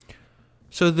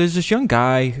So there's this young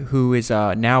guy who is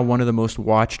now one of the most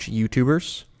watched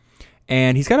YouTubers,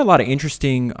 and he's got a lot of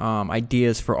interesting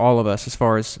ideas for all of us as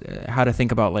far as how to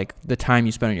think about like the time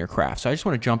you spend on your craft. So I just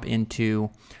want to jump into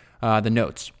the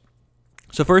notes.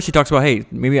 So first he talks about, hey,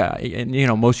 maybe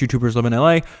most YouTubers live in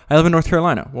LA. I live in North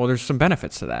Carolina. Well, there's some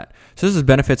benefits to that. So this is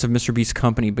benefits of Mr. Beast's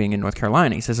company being in North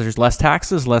Carolina. He says there's less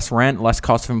taxes, less rent, less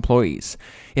cost of employees.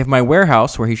 If my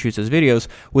warehouse, where he shoots his videos,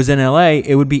 was in LA,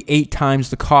 it would be 8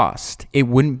 times the cost. It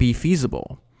wouldn't be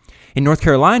feasible. In North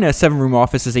Carolina, a 7-room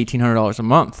office is $1,800 a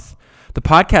month. The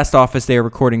podcast office they are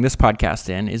recording this podcast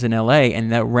in is in LA,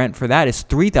 and the rent for that is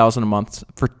 $3,000 a month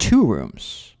for 2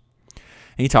 rooms.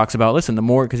 And he talks about, listen, the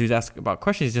more, because he was asked about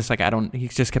questions, he's just like, he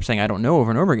just kept saying, I don't know,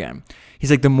 over and over again. He's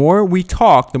like, the more we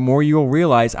talk, the more you'll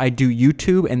realize I do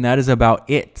YouTube, and that is about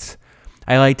it.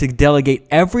 I like to delegate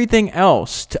everything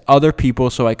else to other people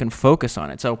so I can focus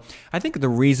on it. So I think the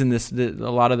reason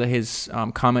a lot of his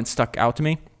comments stuck out to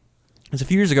me is a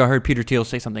few years ago I heard Peter Thiel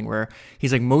say something where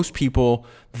he's like, most people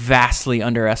vastly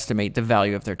underestimate the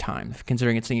value of their time,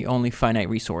 considering it's the only finite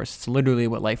resource. It's literally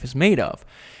what life is made of.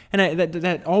 And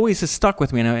that always has stuck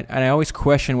with me, and I always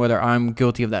question whether I'm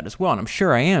guilty of that as well, and I'm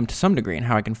sure I am to some degree, and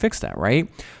how I can fix that, right?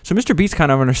 So Mr. Beast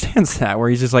kind of understands that, where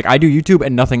he's just like, I do YouTube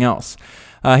and nothing else.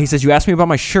 He says, you asked me about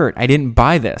my shirt. I didn't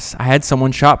buy this. I had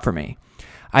someone shop for me.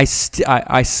 I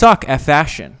suck at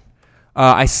fashion.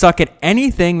 I suck at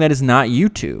anything that is not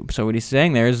YouTube. So what he's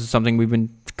saying there is something we've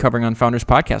been covering on Founders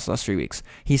Podcast the last 3 weeks.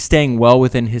 He's staying well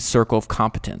within his circle of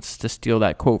competence, to steal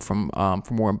that quote from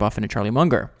Warren Buffett and Charlie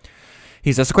Munger.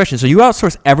 He's asked a question. So you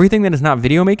outsource everything that is not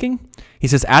video making? He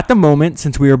says, at the moment,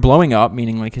 since we are blowing up,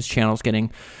 meaning like his channel's getting,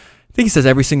 I think he says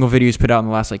every single video he's put out in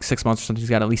the last like 6 months or something,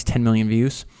 he's got at least 10 million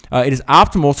views. It is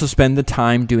optimal to spend the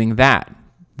time doing that.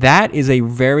 That is a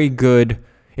very good,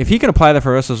 if he can apply that for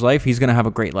the rest of his life, he's going to have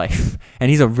a great life. And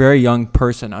he's a very young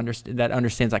person that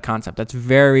understands that concept. That's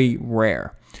very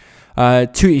rare.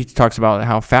 He talks about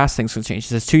how fast things can change. He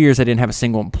says 2 years I didn't have a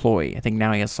single employee. I think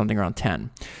now he has something around 10.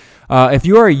 If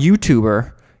you are a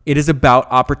YouTuber, it is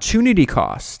about opportunity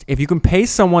cost. If you can pay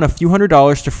someone a few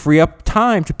 $100s to free up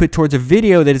time to put towards a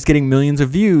video that is getting millions of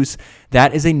views,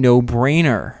 that is a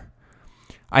no-brainer.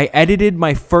 I edited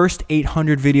my first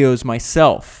 800 videos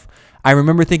myself. I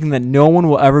remember thinking that no one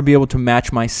will ever be able to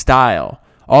match my style.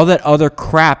 All that other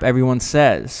crap everyone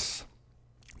says.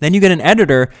 Then you get an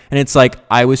editor, and it's like,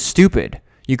 I was stupid.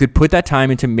 You could put that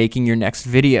time into making your next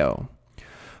video.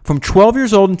 From 12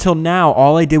 years old until now,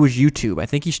 all I did was YouTube. I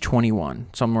think he's 21,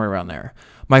 somewhere around there.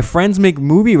 My friends make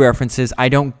movie references I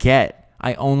don't get.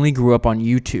 I only grew up on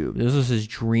YouTube. This was his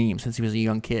dream since he was a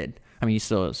young kid. I mean, he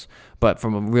still is, but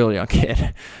from a really young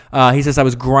kid. He says, I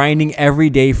was grinding every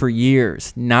day for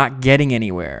years, not getting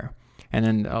anywhere. And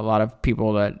then a lot of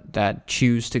people that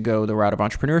choose to go the route of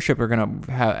entrepreneurship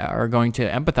are going to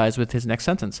empathize with his next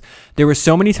sentence. There were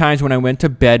so many times when I went to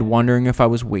bed wondering if I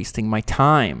was wasting my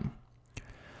time.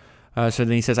 So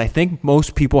then he says, I think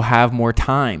most people have more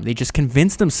time. They just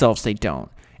convince themselves they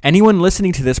don't. Anyone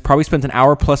listening to this probably spends an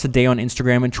hour plus a day on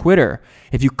Instagram and Twitter.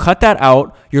 If you cut that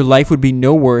out, your life would be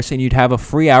no worse and you'd have a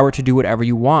free hour to do whatever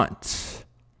you want.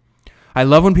 I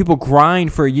love when people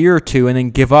grind for a year or two and then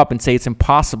give up and say it's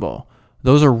impossible.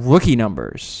 Those are rookie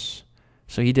numbers.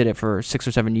 So he did it for 6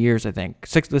 or 7 years, I think.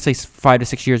 Let's say 5 to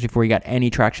 6 years before he got any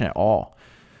traction at all.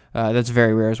 That's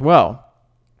very rare as well.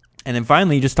 And then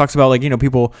finally, he just talks about, like,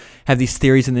 people have these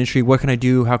theories in the industry. What can I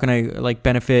do? How can I,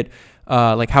 benefit?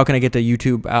 How can I get the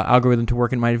YouTube algorithm to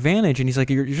work in my advantage? And he's like,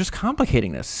 you're just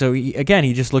complicating this. So,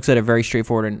 he just looks at it very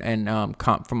straightforward and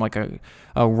from, like,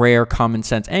 a rare common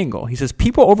sense angle. He says,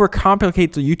 people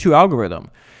overcomplicate the YouTube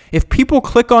algorithm. If people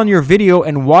click on your video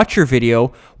and watch your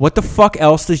video, what the fuck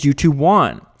else does YouTube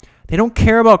want? They don't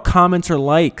care about comments or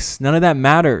likes. None of that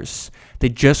matters. They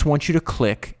just want you to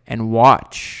click and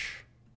watch.